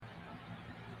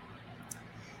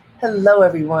Hello,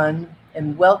 everyone,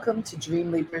 and welcome to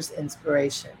Dream Leapers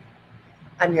Inspiration.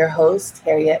 I'm your host,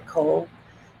 Harriet Cole.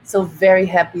 So very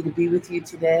happy to be with you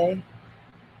today.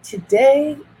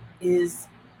 Today is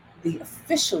the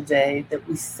official day that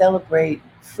we celebrate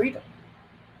freedom.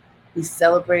 We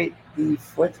celebrate the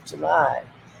 4th of July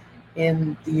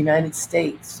in the United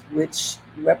States, which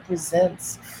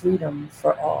represents freedom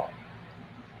for all.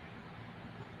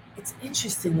 It's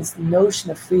interesting, this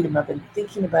notion of freedom. I've been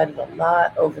thinking about it a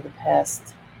lot over the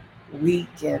past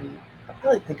week, and I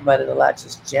probably think about it a lot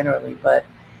just generally. But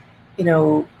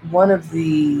one of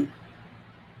the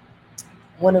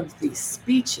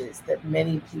speeches that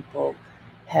many people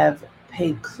have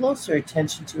paid closer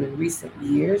attention to in recent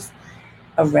years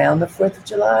around the 4th of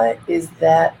July is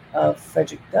that of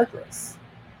Frederick Douglass,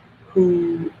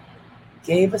 who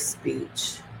gave a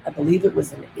speech, I believe it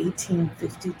was in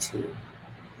 1852.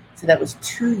 So that was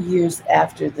 2 years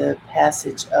after the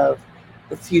passage of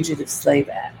the Fugitive Slave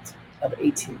Act of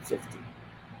 1850.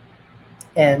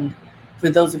 And for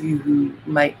those of you who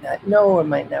might not know or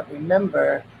might not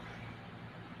remember,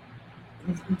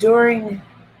 during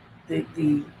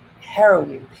the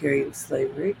harrowing period of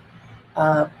slavery,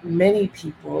 many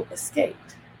people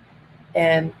escaped.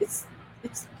 And it's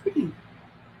pretty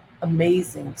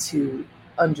amazing to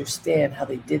understand how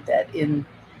they did that.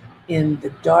 In the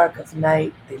dark of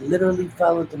night, they literally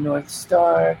followed the North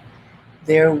Star.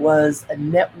 There was a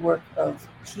network of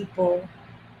people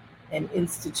and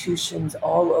institutions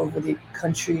all over the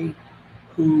country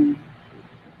who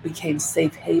became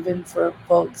safe haven for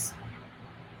folks.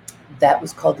 That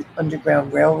was called the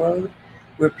Underground Railroad,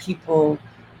 where people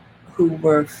who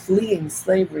were fleeing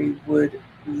slavery would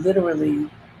literally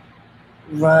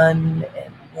run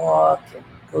and walk and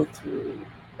go through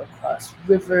across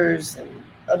rivers and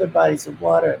other bodies of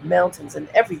water and mountains and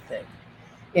everything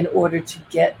in order to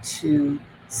get to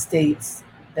states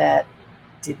that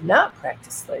did not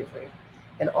practice slavery.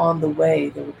 And on the way,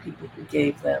 there were people who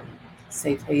gave them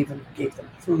safe haven, who gave them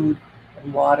food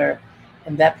and water,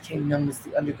 and that became known as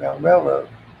the Underground Railroad.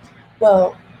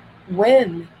 Well,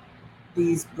 when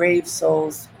these brave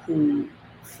souls who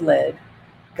fled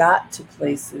got to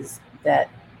places that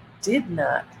did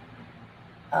not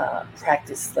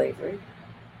practice slavery,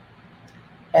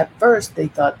 at first they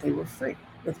thought they were free.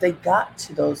 If they got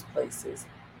to those places,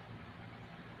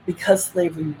 because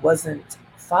slavery wasn't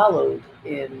followed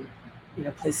in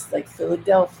places like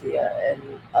Philadelphia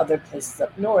and other places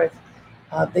up north,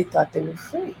 they thought they were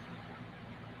free.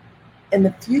 And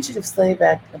the Fugitive Slave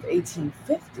Act of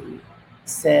 1850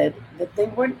 said that they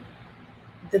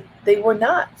were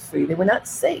not free, they were not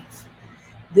safe.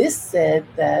 This said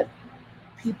that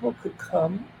people could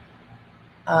come.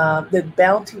 The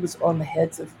bounty was on the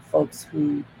heads of folks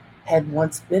who had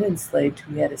once been enslaved,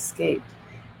 who had escaped,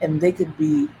 and they could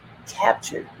be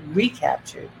captured,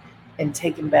 recaptured, and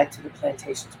taken back to the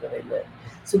plantations where they lived.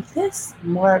 So this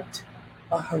marked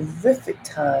a horrific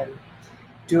time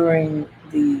during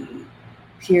the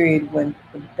period when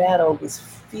the battle was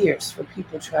fierce for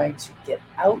people trying to get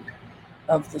out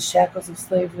of the shackles of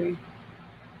slavery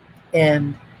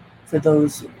and for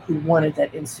those who wanted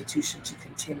that institution to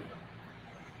continue.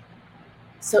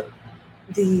 So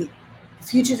the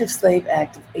Fugitive Slave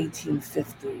Act of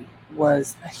 1850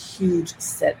 was a huge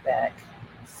setback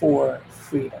for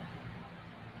freedom.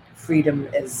 Freedom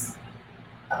as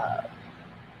uh,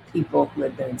 people who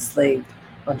had been enslaved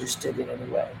understood it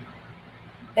anyway.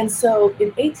 And so in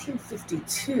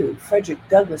 1852, Frederick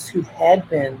Douglass, who had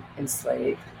been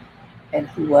enslaved and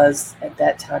who was at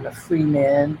that time a free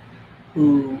man,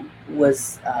 who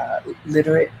was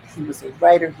literate, he was a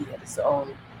writer, he had his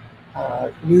own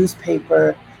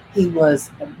newspaper, he was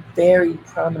a very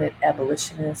prominent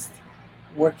abolitionist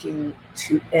working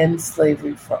to end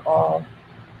slavery for all.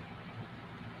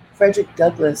 Frederick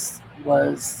Douglass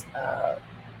was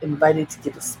invited to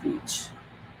give a speech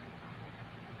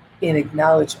in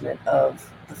acknowledgement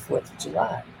of the 4th of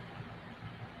July.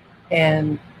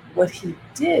 And what he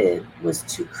did was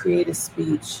to create a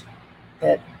speech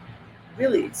that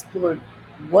really explored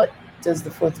what does the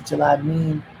 4th of July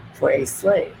mean for a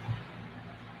slave.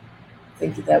 I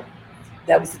think that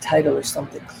was the title or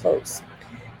something close.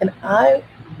 And I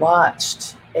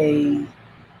watched a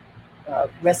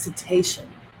recitation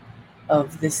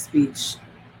of this speech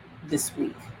this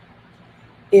week.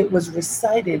 It was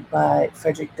recited by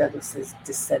Frederick Douglass's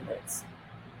descendants,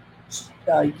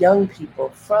 young people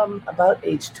from about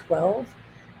age 12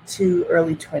 to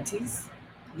early 20s,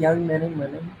 young men and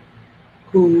women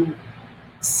who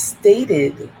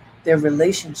stated their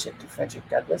relationship to Frederick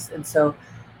Douglass. And so,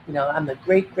 I'm the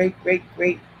great, great, great,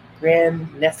 great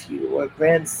grand nephew or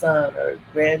grandson or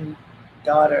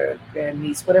daughter,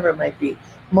 grandniece, whatever it might be,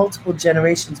 multiple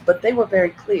generations, but they were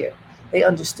very clear. They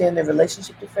understand their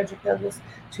relationship to Frederick Douglass,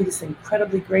 to this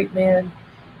incredibly great man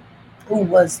who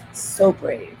was so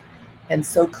brave and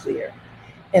so clear.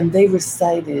 And they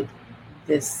recited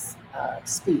this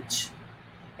speech.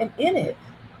 And in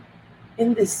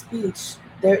this speech,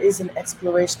 there is an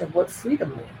exploration of what freedom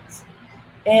means.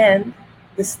 And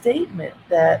the statement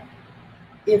that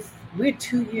if we're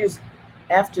 2 years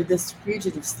after this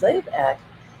Fugitive Slave Act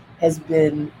has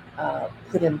been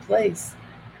put in place,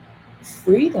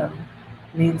 freedom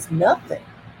means nothing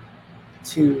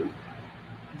to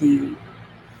the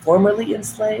formerly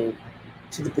enslaved,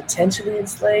 to the potentially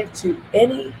enslaved, to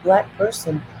any Black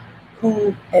person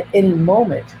who at any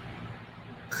moment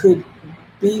could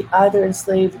be either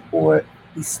enslaved or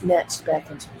be snatched back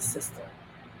into the system.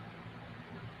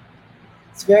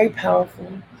 It's very powerful.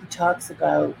 He talks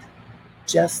about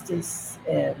justice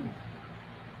and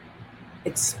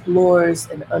explores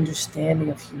an understanding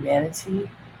of humanity,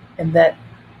 and that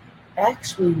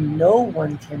actually no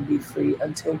one can be free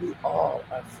until we all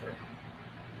are free.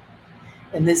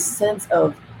 And this sense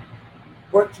of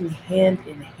working hand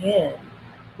in hand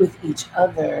with each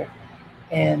other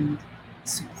and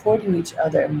supporting each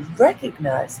other and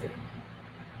recognizing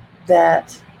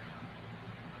that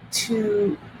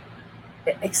to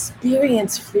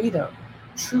experience freedom,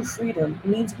 true freedom,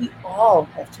 means we all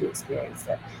have to experience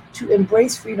that. To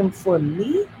embrace freedom for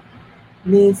me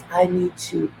means I need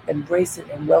to embrace it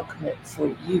and welcome it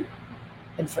for you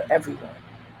and for everyone.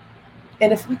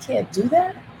 And if we can't do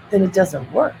that, then it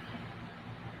doesn't work.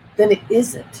 Then it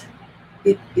isn't.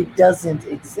 It doesn't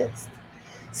exist.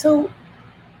 So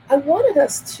I wanted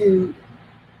us to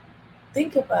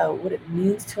think about what it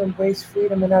means to embrace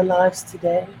freedom in our lives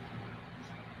today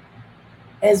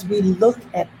as we look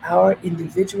at our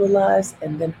individual lives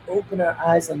and then open our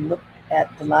eyes and look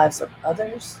at the lives of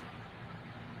others.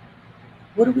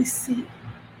 What do we see?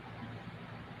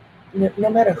 No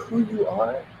matter who you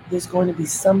are, there's going to be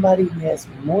somebody who has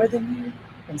more than you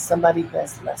and somebody who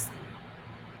has less than you.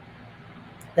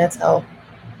 That's how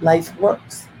life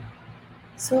works.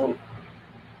 So,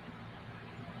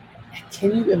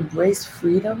 can you embrace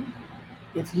freedom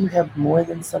if you have more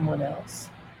than someone else?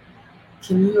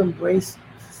 Can you embrace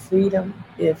freedom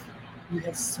if you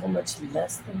have so much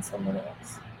less than someone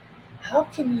else? How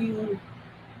can you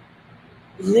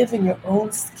live in your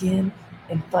own skin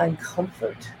and find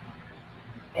comfort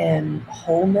and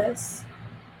wholeness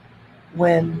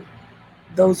when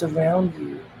those around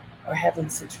you are having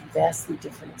such vastly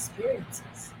different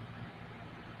experiences?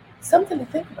 Something to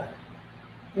think about.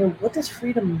 What does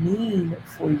freedom mean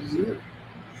for you?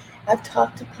 I've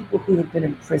talked to people who have been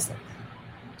in prison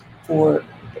for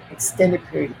an extended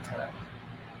period of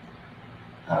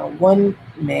time. One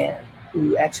man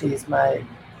who actually is my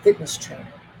fitness trainer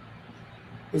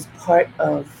is part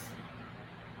of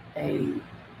a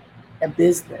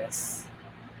business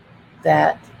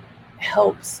that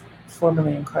helps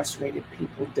formerly incarcerated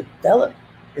people develop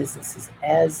businesses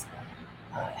as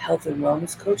health and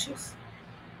wellness coaches.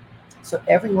 So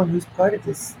everyone who's part of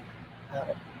this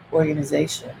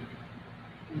organization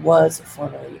was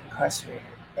formerly incarcerated.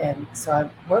 And so I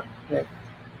worked with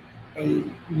a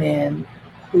man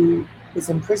who was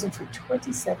in prison for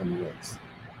 27 years,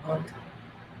 long time.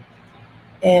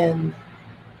 And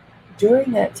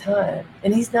during that time,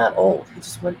 and he's not old, he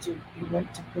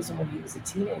went to prison when he was a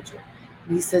teenager.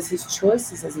 And he says his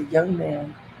choices as a young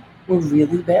man were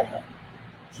really bad.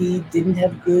 He didn't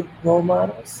have good role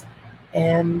models,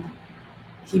 and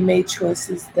he made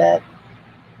choices that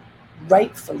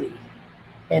rightfully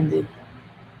ended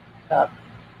up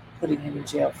putting him in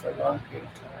jail for a long period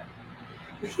of time.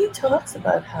 But he talks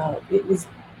about how it was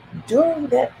during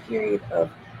that period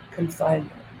of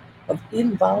confinement, of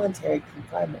involuntary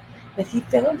confinement, that he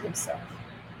found himself.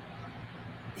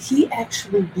 He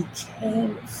actually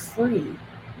became free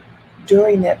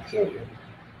during that period.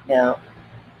 Now,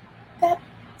 that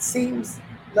seems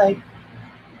like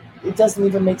it doesn't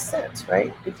even make sense,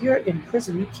 right? If you're in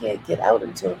prison, you can't get out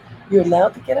until you're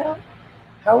allowed to get out.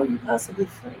 How are you possibly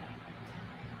free?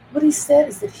 What he said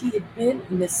is that he had been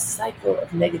in this cycle of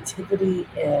negativity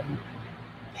and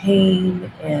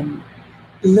pain and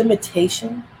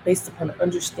limitation based upon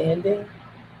understanding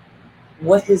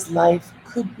what his life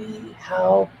could be,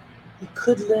 how he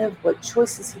could live, what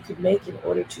choices he could make in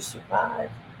order to survive,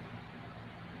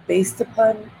 based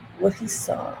upon what he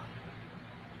saw,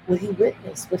 what he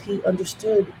witnessed, what he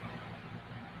understood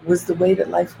was the way that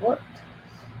life worked.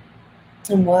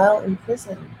 And while in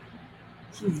prison,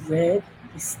 he read,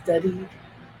 he studied,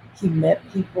 he met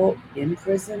people in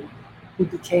prison who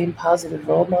became positive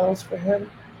role models for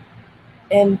him.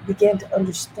 and began to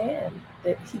understand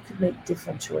that he could make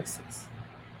different choices.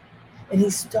 And he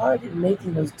started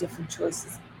making those different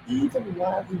choices even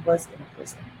while he was in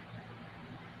prison.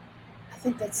 I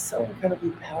think that's so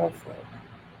incredibly powerful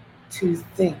to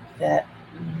think that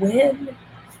when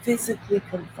physically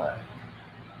confined,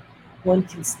 one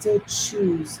can still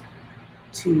choose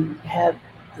to have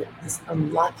this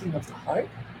unlocking of the heart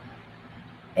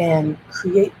and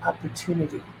create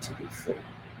opportunity to be free.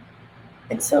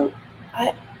 And so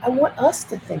I want us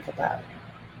to think about,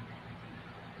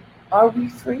 are we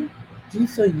free? Do you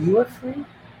feel you are free?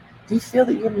 Do you feel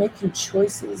that you're making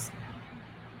choices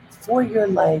for your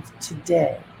life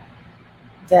today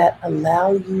that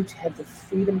allow you to have the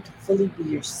freedom to fully be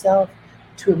yourself,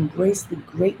 to embrace the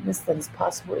greatness that is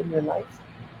possible in your life?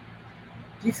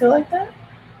 Do you feel like that?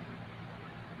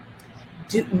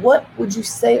 What would you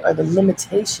say are the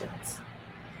limitations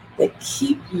that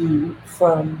keep you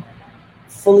from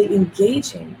fully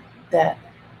engaging that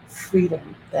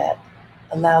freedom that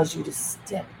allows you to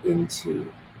step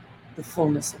into the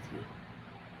fullness of you?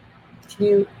 Can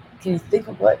you can you think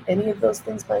of what any of those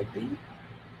things might be?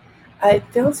 I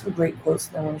found some great quotes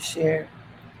and I want to share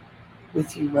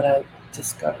with you what I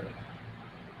discovered.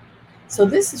 So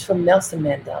this is from Nelson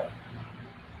Mandela.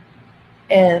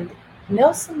 And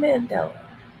Nelson Mandela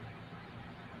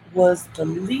was the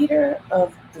leader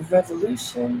of the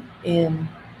revolution in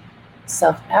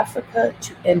South Africa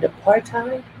to end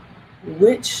apartheid,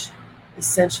 which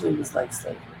essentially was like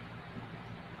slavery.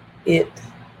 It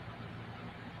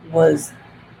was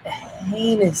a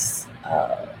heinous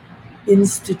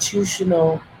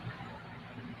institutional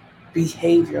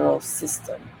behavioral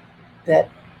system that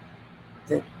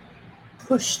that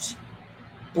pushed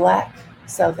Black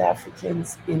South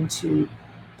Africans into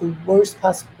the worst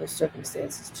possible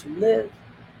circumstances to live.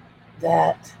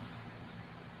 That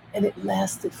and it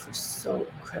lasted for so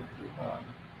incredibly long.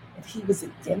 And he was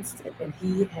against it, and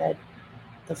he had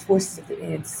the forces of the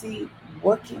ANC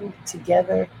working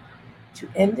together to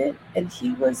end it, and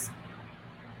he was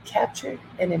captured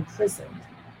and imprisoned.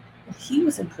 And he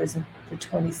was in prison for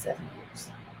 27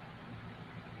 years.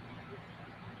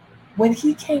 When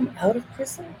he came out of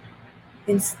prison,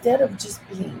 instead of just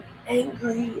being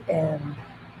angry and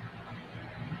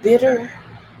bitter,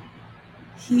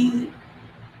 he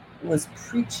was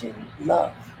preaching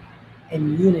love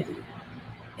and unity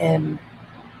and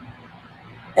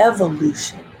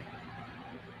evolution.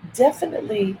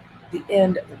 Definitely the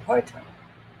end of apartheid,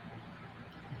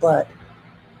 but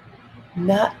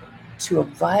not to a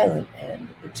violent end,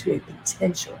 but to a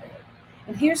potential end.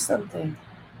 And here's something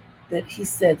that he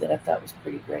said that I thought was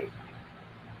pretty great.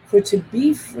 For to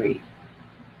be free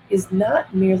is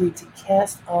not merely to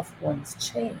cast off one's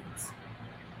chains,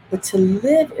 but to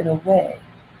live in a way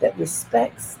that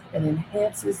respects and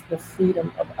enhances the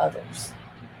freedom of others.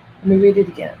 Let me read it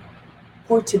again.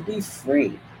 For to be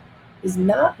free is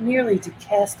not merely to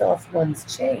cast off one's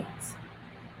chains,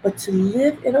 but to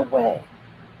live in a way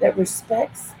that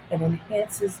respects and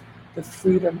enhances the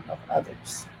freedom of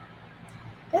others.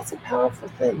 That's a powerful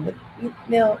thing. But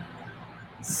now,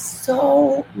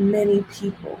 so many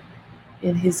people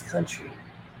in his country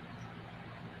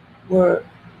were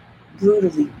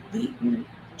brutally beaten,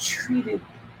 treated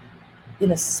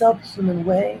in a subhuman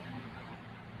way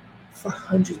for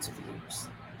hundreds of years,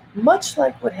 much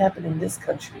like what happened in this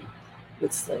country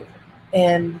with slavery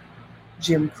and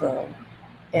Jim Crow,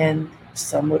 and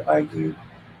some would argue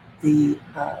the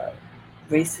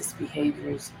racist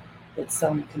behaviors that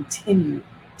some continue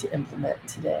to implement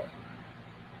today.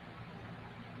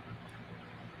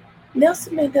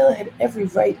 Nelson Mandela had every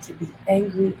right to be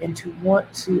angry and to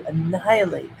want to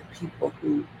annihilate the people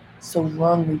who so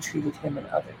wrongly treated him and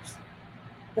others.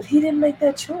 But he didn't make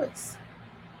that choice.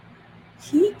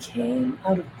 He came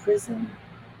out of prison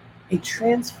a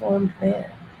transformed man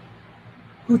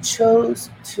who chose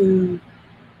to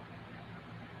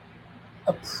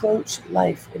approach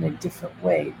life in a different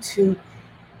way, to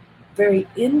very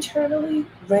internally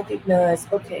recognize,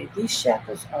 okay, these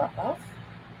shackles are off,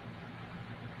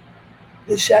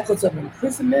 the shackles of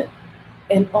imprisonment,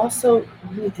 and also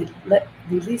we need to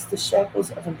release the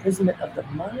shackles of imprisonment of the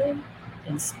mind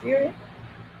and spirit,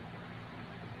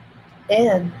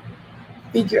 and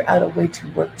figure out a way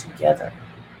to work together,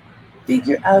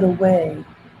 figure out a way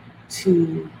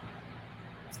to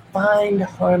find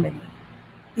harmony,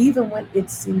 even when it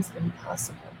seems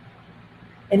impossible.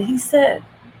 And he said,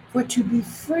 for to be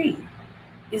free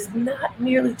is not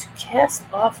merely to cast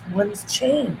off one's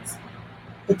chains,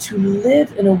 but to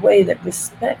live in a way that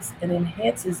respects and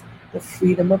enhances the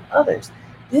freedom of others.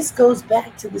 This goes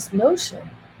back to this notion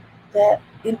that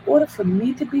in order for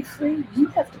me to be free, you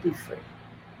have to be free.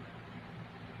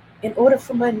 In order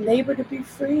for my neighbor to be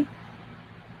free,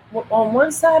 on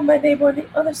one side, my neighbor on the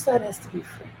other side has to be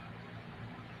free.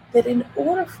 That in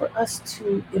order for us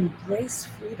to embrace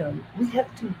freedom, we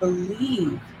have to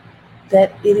believe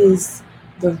that it is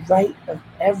the right of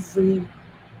every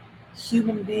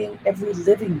human being, every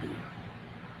living being.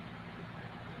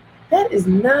 That is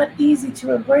not easy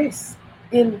to embrace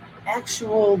in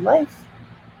actual life,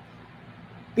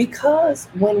 because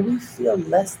when we feel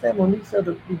less than, when we feel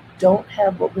that we don't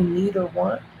have what we need or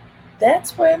want,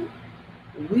 that's when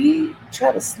we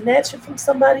try to snatch it from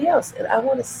somebody else. And I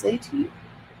want to say to you,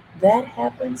 that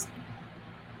happens.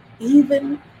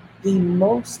 Even the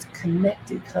most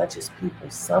connected conscious people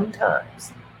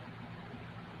sometimes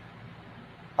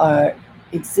are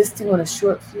existing on a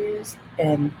short fuse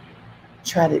and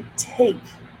try to take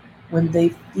when they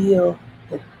feel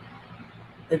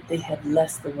that they have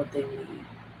less than what they need.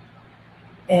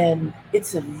 And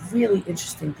it's a really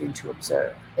interesting thing to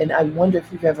observe. And I wonder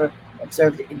if you've ever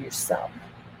observed it in yourself,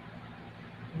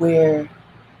 where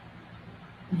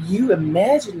you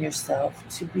imagine yourself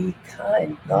to be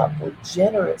kind, thoughtful,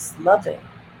 generous, loving,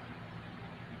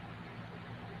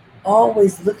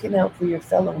 always looking out for your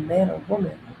fellow man or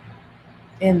woman.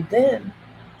 And then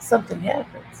something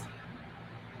happens.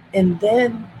 And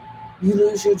then you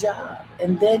lose your job.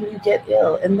 And then you get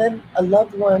ill. And then a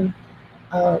loved one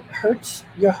hurts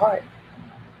your heart.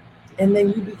 And then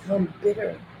you become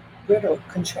bitter, brittle,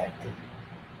 contracted.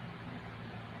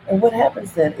 And what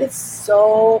happens then? It's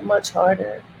so much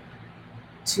harder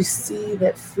to see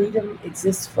that freedom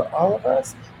exists for all of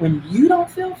us. When you don't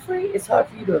feel free, it's hard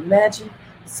for you to imagine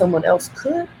that someone else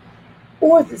could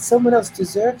or that someone else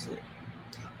deserves it.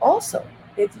 Also,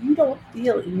 if you don't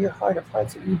feel in your heart of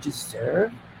hearts that you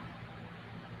deserve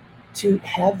to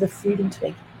have the freedom to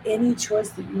make any choice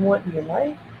that you want in your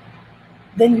life,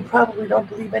 then you probably don't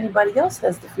believe anybody else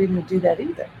has the freedom to do that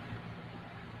either.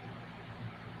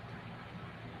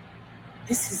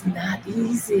 This is not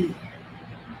easy.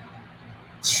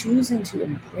 Choosing to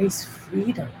embrace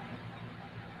freedom,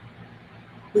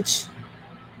 which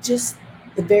just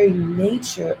the very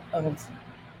nature of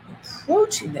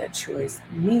approaching that choice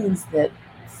means that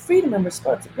freedom and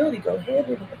responsibility go hand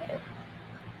in hand.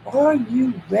 Are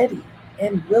you ready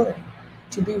and willing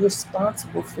to be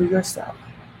responsible for yourself,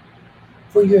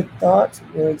 for your thoughts,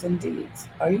 words, and deeds?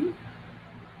 Are you?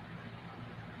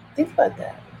 Think about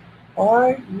that.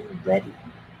 Are you ready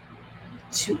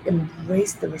to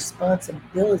embrace the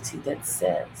responsibility that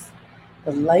says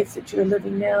the life that you're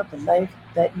living now, the life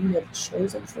that you have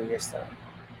chosen for yourself,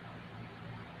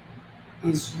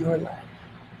 is your life?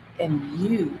 And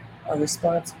you are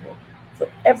responsible for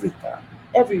every thought,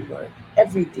 every word,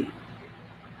 every deed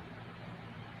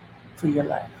for your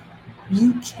life.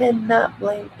 You cannot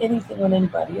blame anything on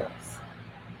anybody else.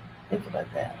 Think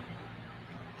about that.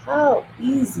 How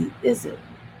easy is it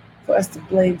for us to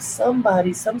blame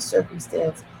somebody, some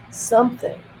circumstance,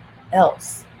 something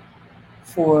else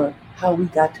for how we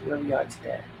got to where we are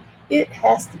today? It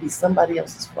has to be somebody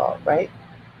else's fault, right?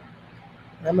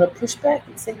 And I'm going to push back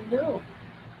and say no.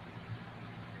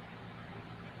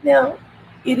 Now,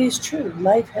 it is true,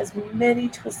 life has many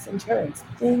twists and turns.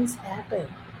 Things happen.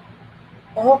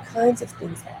 All kinds of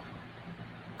things happen.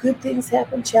 Good things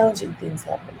happen, challenging things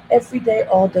happen every day,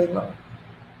 all day long.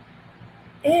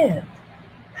 And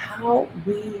how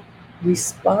we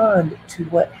respond to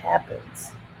what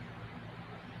happens,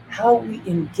 how we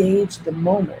engage the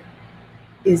moment,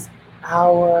 is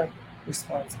our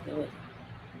responsibility.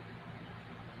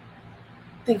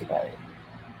 Think about it.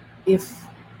 If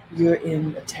you're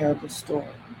in a terrible storm,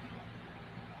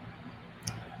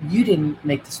 you didn't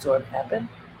make the storm happen,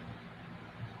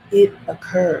 it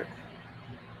occurred.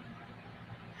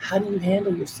 How do you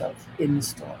handle yourself in the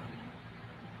storm?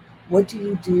 What do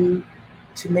you do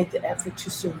to make the effort to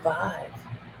survive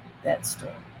that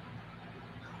storm?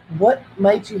 What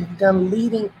might you have done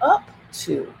leading up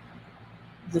to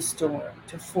the storm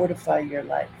to fortify your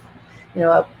life?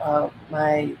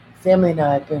 My family and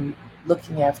I have been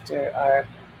looking after our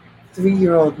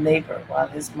 3-year-old neighbor while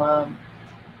his mom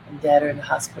and dad are in the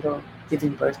hospital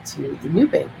giving birth to the new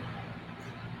baby.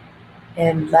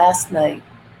 And last night,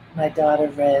 my daughter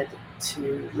read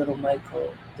to little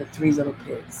Michael, The Three Little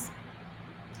Pigs.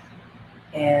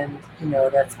 And,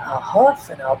 that's I'll huff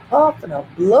and I'll puff and I'll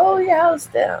blow your house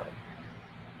down.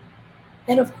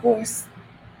 And of course,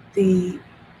 the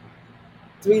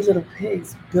Three Little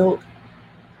Pigs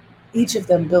each of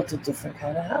them built a different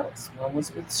kind of house. One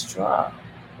was with straw,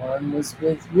 one was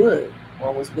with wood,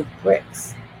 one was with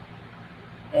bricks.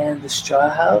 And the straw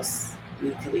house,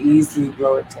 he could easily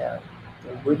blow it down.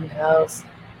 The wooden house,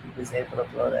 he was able to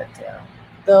blow that down.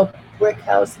 The brick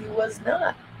house, he was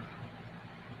not.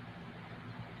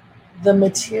 The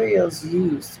materials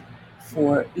used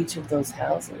for each of those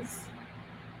houses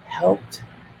helped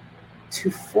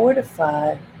to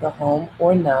fortify the home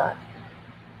or not,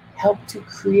 helped to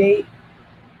create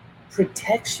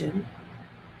protection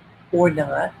or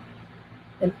not,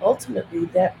 and ultimately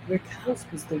that brick house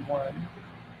was the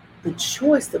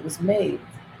choice that was made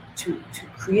to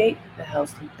create the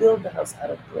house, to build the house out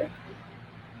of brick,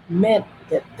 meant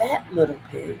that that little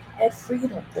pig had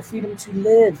freedom, the freedom to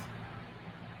live.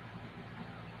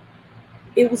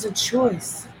 It was a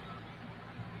choice.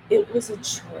 It was a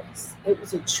choice. It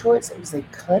was a choice. It was a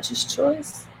conscious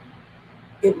choice.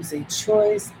 It was a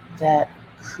choice that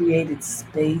created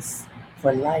space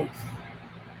for life.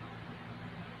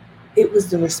 It was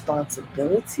the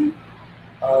responsibility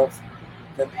of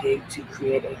the pig to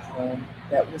create a home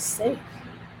that was safe.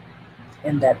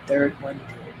 And that third one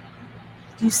did.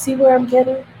 Do you see where I'm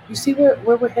getting? You see where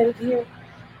we're headed here?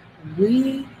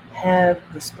 We have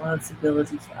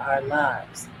responsibility for our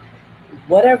lives.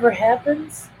 Whatever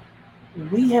happens,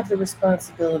 we have the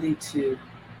responsibility to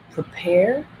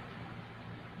prepare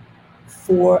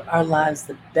for our lives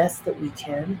the best that we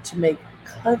can, to make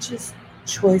conscious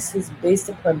choices based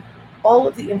upon all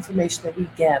of the information that we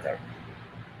gather,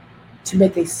 to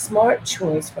make a smart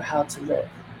choice for how to live.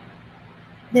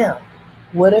 Now,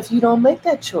 what if you don't make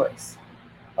that choice?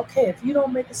 Okay, if you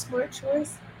don't make a smart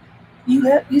choice,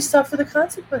 you suffer the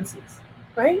consequences,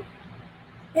 right?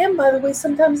 And by the way,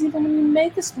 sometimes even when you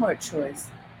make a smart choice,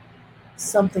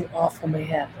 something awful may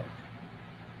happen.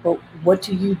 But what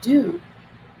do you do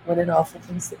when an awful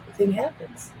thing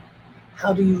happens?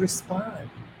 How do you respond?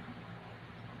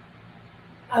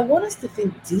 I want us to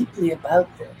think deeply about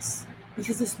this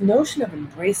because this notion of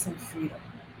embracing freedom,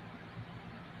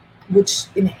 which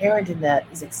inherent in that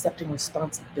is accepting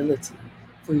responsibility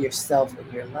for yourself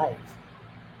and your life,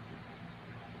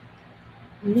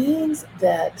 means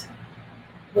that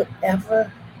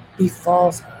whatever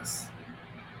befalls us,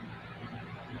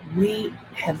 we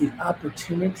have the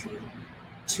opportunity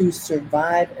to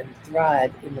survive and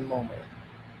thrive in the moment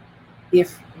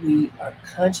if we are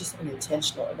conscious and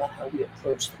intentional about how we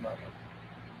approach the moment.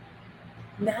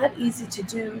 Not easy to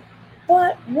do,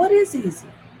 but what is easy?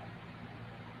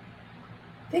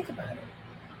 Think about it.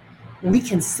 We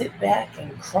can sit back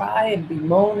and cry and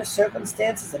bemoan the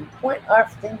circumstances and point our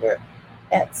finger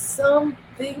at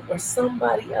something or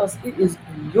somebody else. It is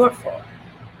your fault.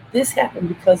 This happened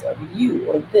because of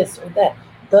you or this or that.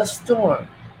 The storm,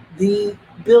 the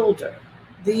builder,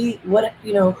 the what,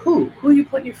 who you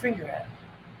putting your finger at?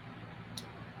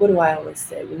 What do I always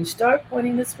say? When you start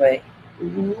pointing this way,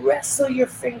 wrestle your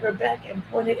finger back and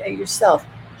point it at yourself.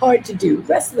 Hard to do.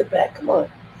 Wrestle it back. Come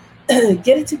on.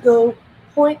 Get it to go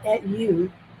point at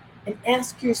you and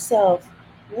ask yourself,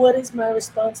 what is my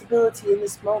responsibility in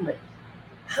this moment?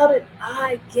 How did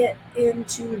I get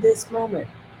into this moment?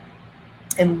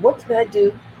 And what can I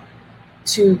do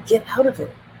to get out of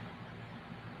it?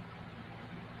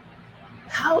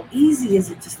 How easy is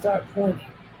it to start pointing?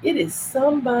 It is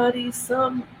somebody,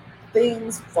 some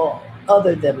things fault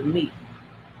other than me.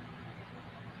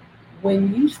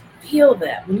 When you feel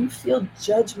that, when you feel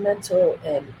judgmental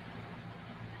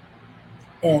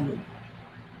and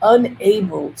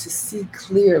unable to see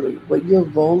clearly what your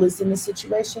role is in the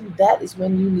situation, that is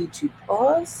when you need to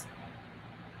pause,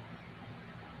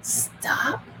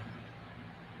 stop,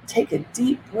 take a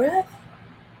deep breath,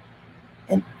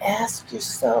 and ask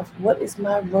yourself, what is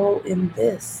my role in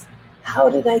this? How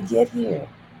did I get here?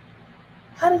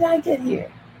 How did I get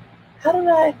here? How did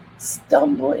I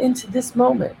stumble into this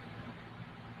moment?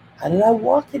 How did I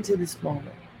walk into this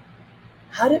moment?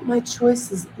 How did my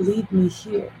choices lead me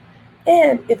here?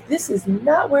 And if this is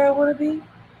not where I want to be,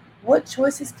 what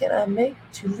choices can I make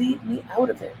to lead me out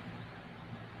of it?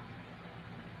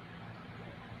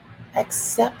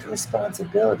 Accept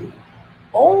responsibility.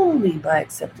 Only by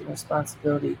accepting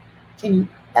responsibility can you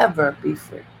ever be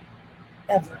free.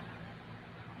 Ever.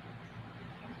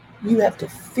 You have to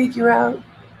figure out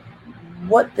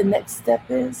what the next step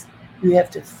is. You have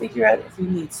to figure out if you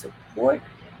need support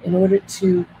in order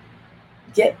to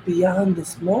get beyond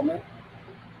this moment,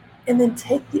 and then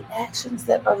take the actions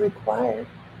that are required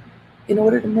in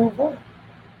order to move on.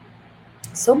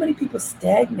 So many people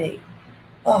stagnate.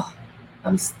 Oh,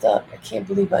 I'm stuck. I can't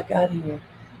believe I got here.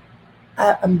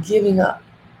 I'm giving up.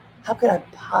 How could I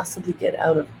possibly get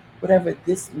out of whatever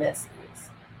this mess is?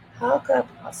 How could I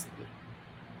possibly?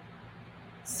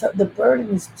 So the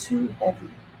burden is too heavy.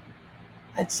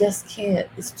 I just can't.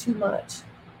 It's too much.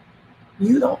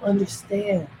 You don't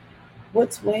understand.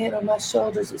 What's weighing on my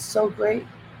shoulders is so great.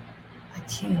 I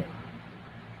can't.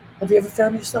 Have you ever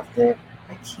found yourself there?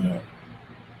 I can't.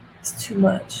 It's too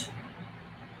much.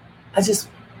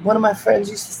 One of my friends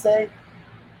used to say,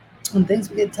 when things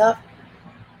would get tough,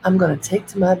 I'm going to take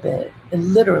to my bed.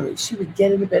 And literally, she would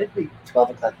get in the bed. It would be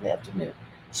 12 o'clock in the afternoon.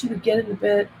 She would get in the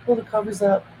bed, pull the covers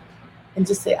up, and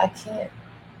just say, I can't,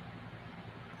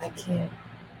 I can't,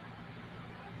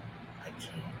 I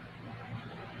can't.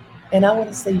 And I want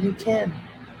to say, you can.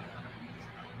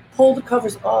 Pull the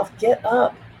covers off, get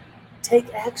up,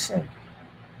 take action.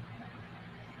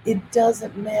 It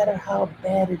doesn't matter how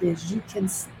bad it is. You can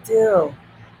still,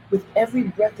 with every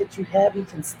breath that you have, you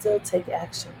can still take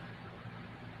action.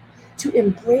 To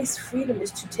embrace freedom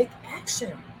is to take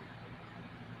action.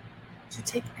 To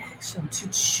take action, to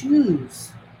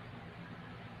choose,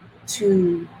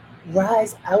 to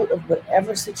rise out of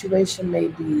whatever situation may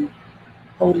be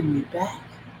holding you back.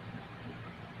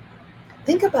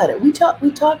 Think about it. We talked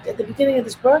at the beginning of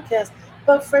this broadcast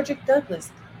about Frederick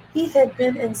Douglass. He had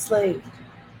been enslaved.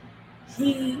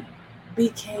 He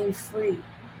became free.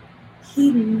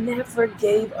 He never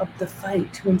gave up the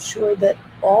fight to ensure that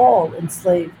all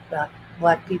enslaved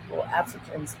black people,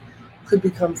 Africans, could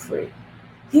become free.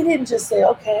 He didn't just say,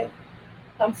 okay,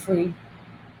 I'm free.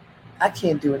 I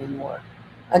can't do it anymore.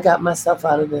 I got myself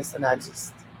out of this and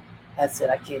that's it,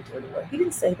 I can't do it anymore. He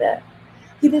didn't say that.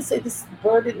 He didn't say this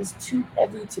burden is too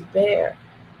heavy to bear.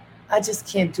 I just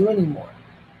can't do anymore.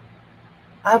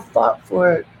 I've fought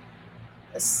for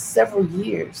several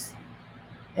years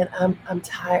and I'm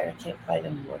tired. I can't fight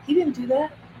anymore. He didn't do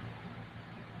that.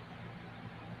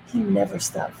 He never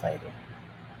stopped fighting.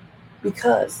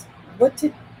 Because what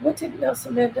did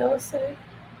Nelson Mandela say?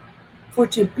 For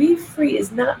to be free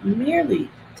is not merely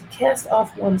to cast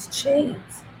off one's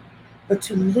chains, but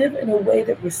to live in a way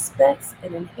that respects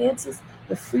and enhances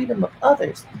the freedom of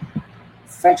others.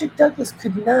 Frederick Douglass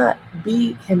could not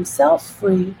be himself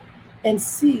free and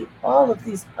see all of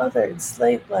these other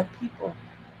enslaved black people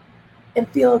and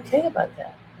feel okay about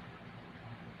that.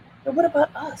 But what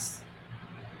about us?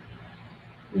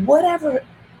 Whatever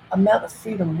amount of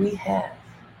freedom we have,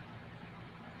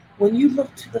 when you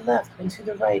look to the left and to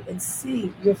the right and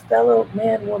see your fellow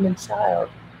man, woman, child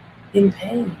in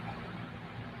pain,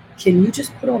 can you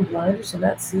just put on blinders and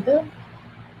not see them?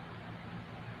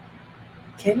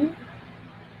 Can you?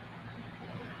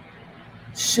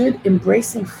 Should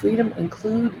embracing freedom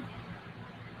include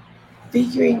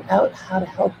figuring out how to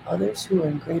help others who are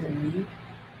in greater need?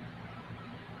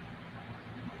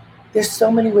 There's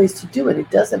so many ways to do it.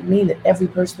 It doesn't mean that every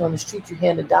person on the street you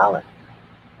hand $1.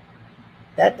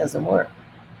 That doesn't work.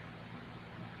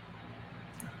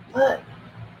 But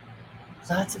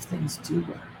lots of things do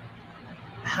work.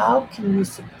 How can you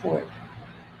support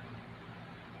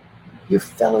your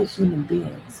fellow human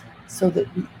beings so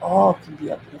that we all can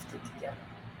be uplifted together?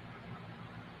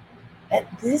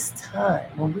 At this time,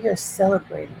 when we are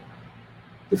celebrating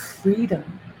the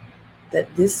freedom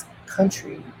that this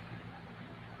country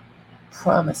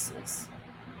promises,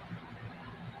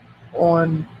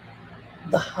 on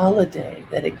the holiday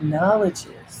that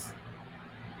acknowledges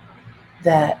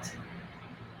that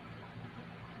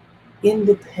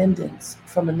independence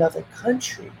from another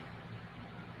country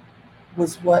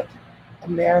was what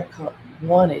America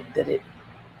wanted, that it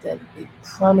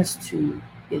promised to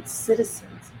its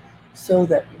citizens, so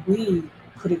that we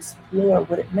could explore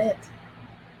what it meant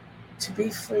to be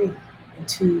free and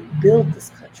to build this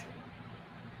country.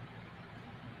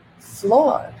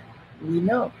 Flawed, we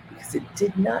know, because it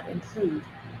did not include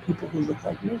people who look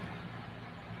like me.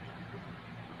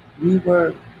 We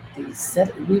were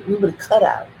we were the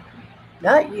cutout.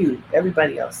 Not you,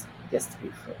 everybody else gets to be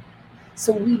free.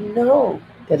 So we know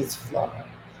that it's flawed.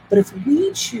 But if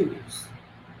we choose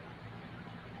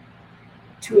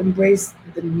to embrace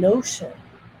the notion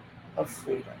of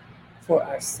freedom for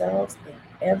ourselves and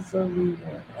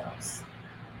everyone else,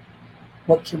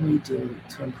 what can we do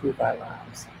to improve our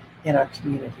lives in our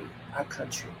community, our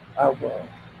country, our world?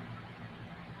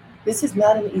 This is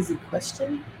not an easy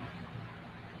question,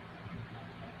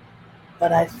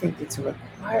 but I think it's a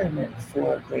requirement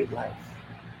for a great life.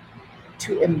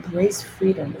 To embrace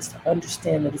freedom is to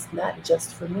understand that it's not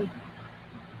just for me,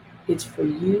 it's for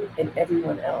you and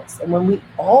everyone else. And when we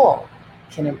all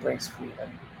can embrace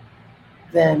freedom,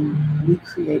 then we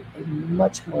create a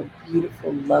much more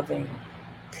beautiful, loving,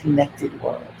 connected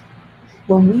world.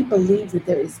 When we believe that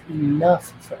there is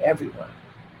enough for everyone,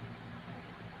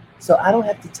 so I don't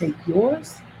have to take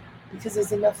yours because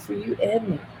there's enough for you and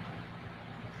me.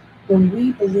 When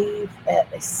we believe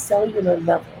at a cellular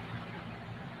level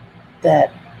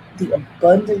that the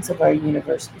abundance of our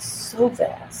universe is so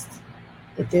vast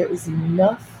that there is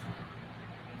enough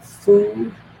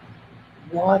food,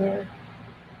 water,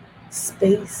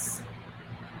 space,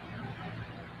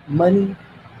 money,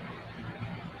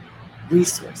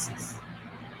 resources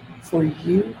for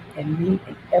you and me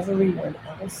and everyone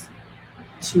else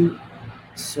to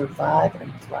survive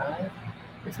and thrive,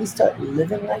 if we start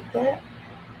living like that,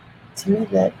 to me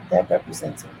that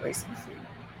represents embracing freedom.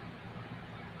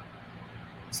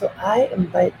 So I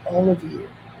invite all of you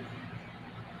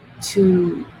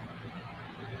to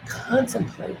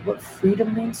contemplate what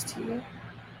freedom means to you.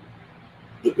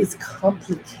 It is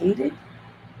complicated.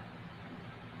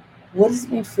 What does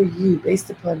it mean for you based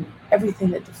upon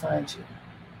everything that defines you?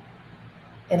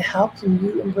 And how can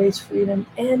you embrace freedom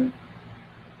and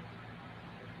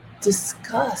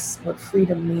discuss what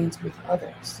freedom means with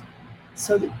others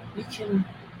so that you can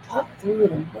talk through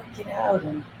it and work it out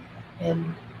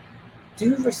and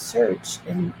do research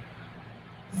and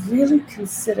really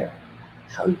consider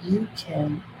how you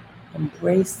can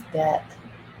embrace that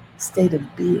state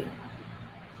of being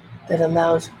that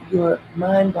allows your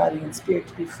mind, body, and spirit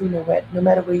to be free no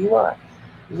matter where you are.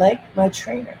 Like my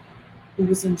trainer, who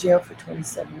was in jail for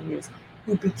 27 years,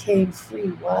 who became free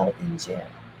while in jail.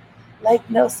 Like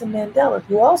Nelson Mandela,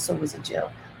 who also was in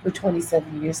jail for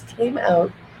 27 years, came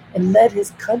out and led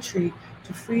his country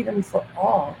to freedom for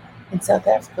all in South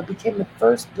Africa, became the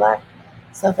first Black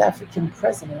South African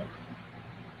president,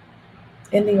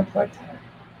 ending apartheid.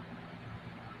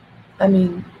 I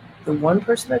mean, the one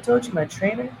person I told you, my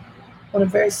trainer, on a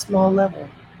very small level,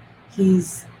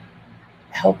 he's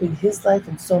helping his life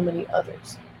and so many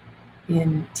others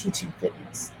in teaching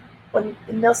fitness. In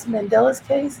Nelson Mandela's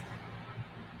case,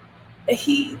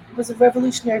 he was a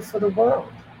revolutionary for the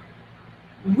world.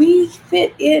 We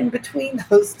fit in between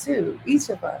those two, each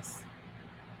of us.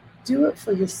 Do it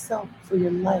for yourself, for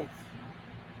your life.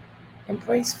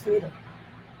 Embrace freedom.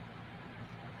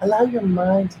 Allow your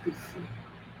mind to be free.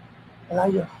 Allow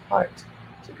your heart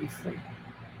to be free.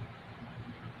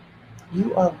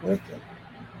 You are worth it.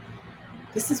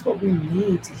 This is what we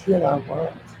need to heal our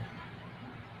world.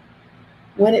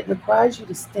 When it requires you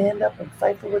to stand up and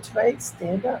fight for what's right,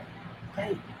 stand up,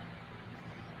 fight.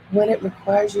 When it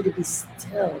requires you to be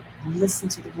still and listen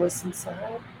to the voice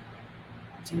inside,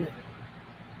 do it.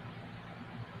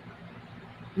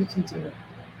 You can do it.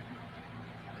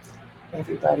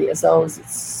 Everybody, as always,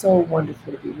 it's so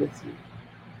wonderful to be with you.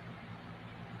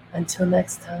 Until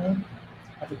next time,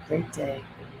 have a great day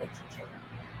with Nikki K.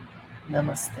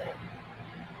 Namaste.